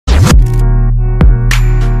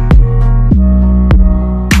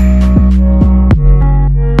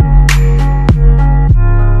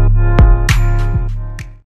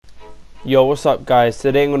Yo, what's up guys?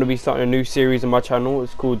 Today I'm going to be starting a new series on my channel.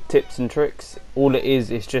 It's called Tips and Tricks. All it is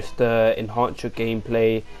just to enhance your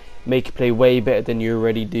gameplay, make you play way better than you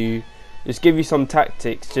already do. Just give you some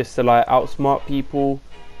tactics just to like outsmart people,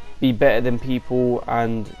 be better than people,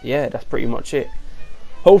 and yeah, that's pretty much it.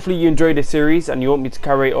 Hopefully you enjoyed this series and you want me to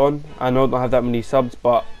carry it on. I know I don't have that many subs,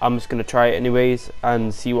 but I'm just going to try it anyways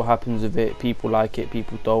and see what happens with it. People like it,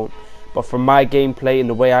 people don't. But from my gameplay and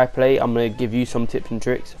the way I play, I'm going to give you some tips and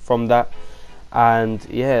tricks from that. And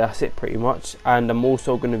yeah, that's it pretty much. And I'm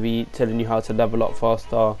also going to be telling you how to level up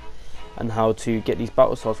faster and how to get these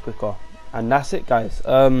battle stars quicker. And that's it guys.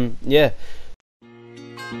 Yeah.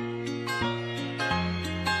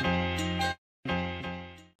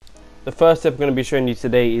 The first tip I'm going to be showing you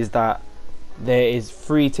today is that there is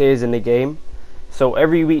 3 tiers in the game. So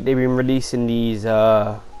every week they've been releasing these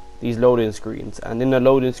loading screens, and in the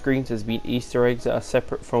loading screens there's been Easter eggs that are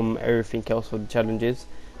separate from everything else for the challenges.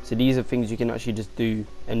 So these are things you can actually just do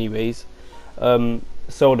anyways.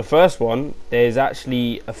 So the first one, there's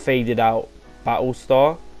actually a faded out battle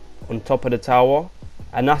star on top of the tower,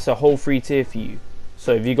 and that's a whole free tier for you.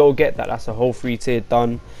 So if you go get that, that's a whole free tier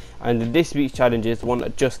done. And this week's challenges, the one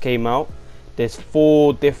that just came out, there's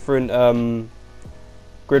 4 different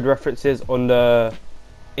grid references on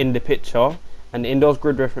in the picture. And in those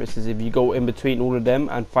grid references, if you go in between all of them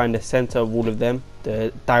and find the center of all of them,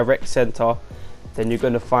 the direct center, then you're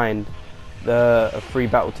going to find a free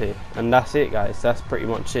battle tier. And that's it guys, that's pretty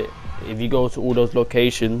much it. If you go to all those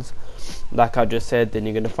locations like I just said, then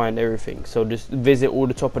you're going to find everything. So just visit all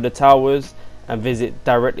the top of the towers and visit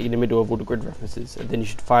directly in the middle of all the grid references, and then you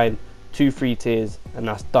should find 2 free tiers, and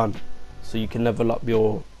that's done. So you can level up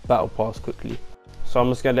your battle pass quickly. So I'm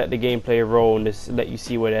just going to let the gameplay roll and just let you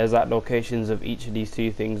see where the exact locations of each of these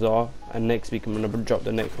 2 things are. And next week I'm going to drop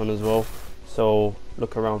the next one as well. So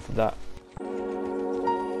look around for that.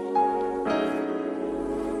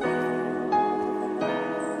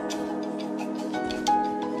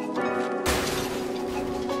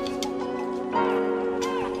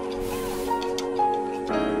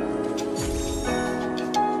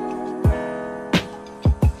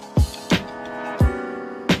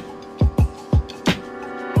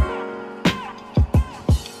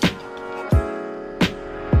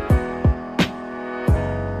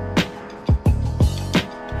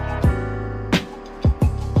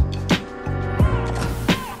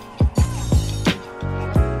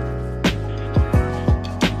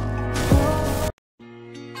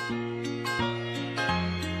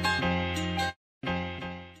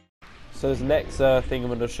 So this next thing I'm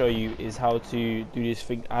going to show you is how to do this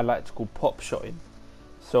thing I like to call pop shotting.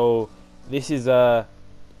 So this is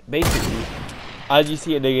basically, as you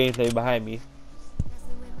see in the gameplay behind me,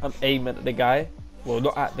 I'm aiming at the guy. Well,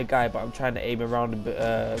 not at the guy, but I'm trying to aim around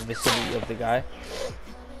the vicinity of the guy.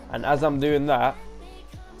 And as I'm doing that,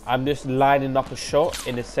 I'm just lining up a shot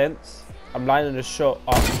in a sense. I'm lining the shot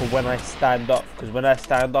up for when I stand up, because when I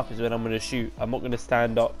stand up is when I'm going to shoot. I'm not going to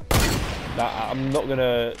stand up. I'm not going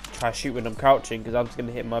to try shoot when I'm crouching, because I'm just going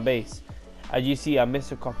to hit my base. As you see, I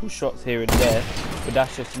missed a couple shots here and there, but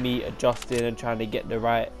that's just me adjusting and trying to get the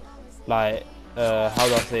right, like, how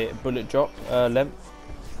do I say it, bullet drop length.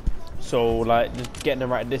 So like just getting the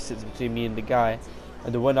right distance between me and the guy.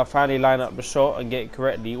 And then when I finally line up the shot and get it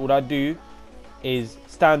correctly, all I do is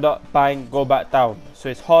stand up, bang, go back down. So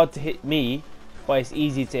it's hard to hit me, but it's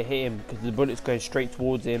easy to hit him because the bullet's going straight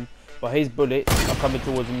towards him. But his bullets are coming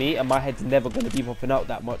towards me, and my head's never going to be popping out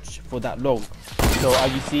that much for that long. So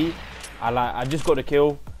as you see, I just got the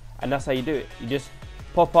kill, and that's how you do it. You just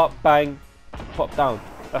pop up, bang, pop down.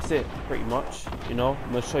 That's it, pretty much. You know, I'm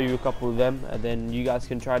going to show you a couple of them, and then you guys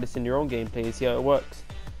can try this in your own gameplay and see how it works.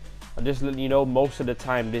 I'm just letting you know, most of the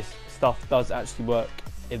time this stuff does actually work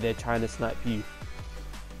if they're trying to snipe you.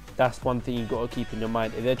 That's one thing you've got to keep in your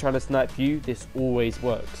mind. If they're trying to snipe you, this always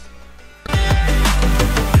works.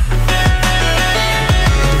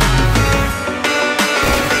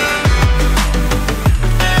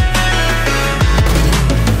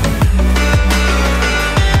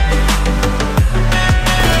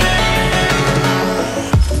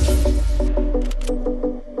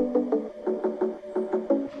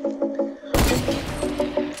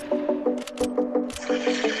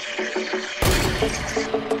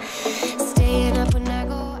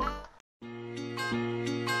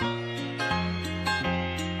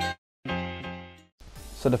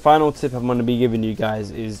 So the final tip I'm going to be giving you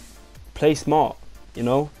guys is play smart. You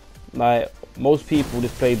know, like most people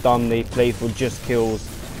just play dumb. They play for just kills,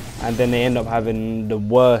 and then they end up having the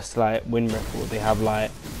worst like win record. They have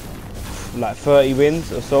like 30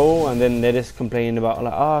 wins or so, and then they're just complaining about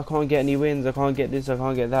like, oh, I can't get any wins, I can't get this, I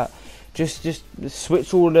can't get that. Just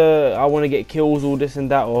switch all the I want to get kills, all this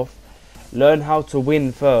and that off. Learn how to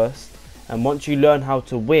win first, and once you learn how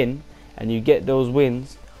to win and you get those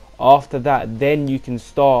wins, after that then you can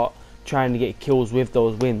start trying to get kills with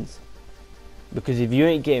those wins. Because if you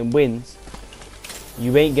ain't getting wins,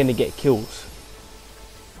 you ain't gonna get kills.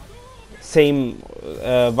 Same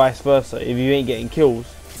vice versa. If you ain't getting kills,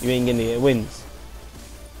 you ain't gonna get wins.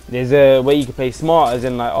 There's a way you can play smart, as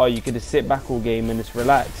in like, oh, you could just sit back all game and just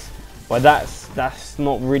relax. But that's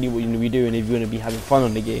not really what you're gonna be doing if you're gonna be having fun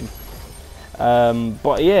on the game.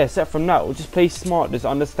 But yeah, except from that, we'll just play smart. Just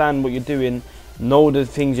understand what you're doing. Know the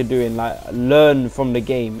things you're doing. Like, learn from the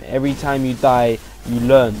game. Every time you die, you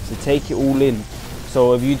learn. So take it all in.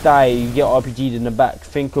 So if you die, you get RPG'd in the back.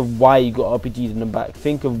 Think of why you got RPG'd in the back.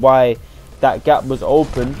 Think of why that gap was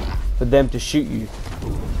open for them to shoot you.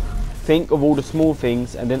 Think of all the small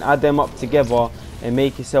things and then add them up together and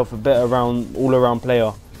make yourself a better all-around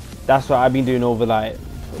player. That's what I've been doing over like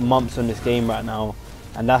months on this game right now,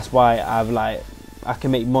 and that's why I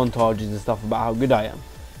can make montages and stuff about how good I am.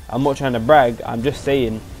 I'm not trying to brag, I'm just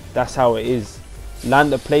saying that's how it is.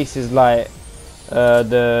 Land at places like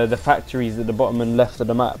the factories at the bottom and left of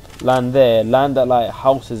the map. Land there, land at like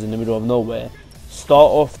houses in the middle of nowhere.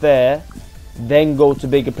 Start off there, then go to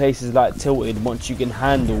bigger places like Tilted once you can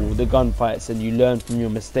handle the gunfights and you learn from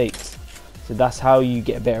your mistakes. So that's how you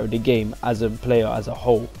get better at the game as a player as a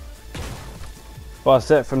whole. But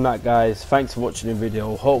aside from that, guys, thanks for watching the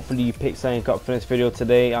video. Hopefully you picked something up from this video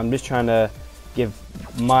today. I'm just trying to give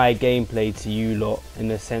my gameplay to you lot in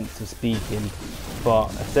the sense of speaking.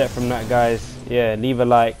 But aside from that, guys, yeah, leave a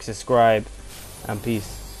like, subscribe, and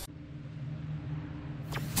peace.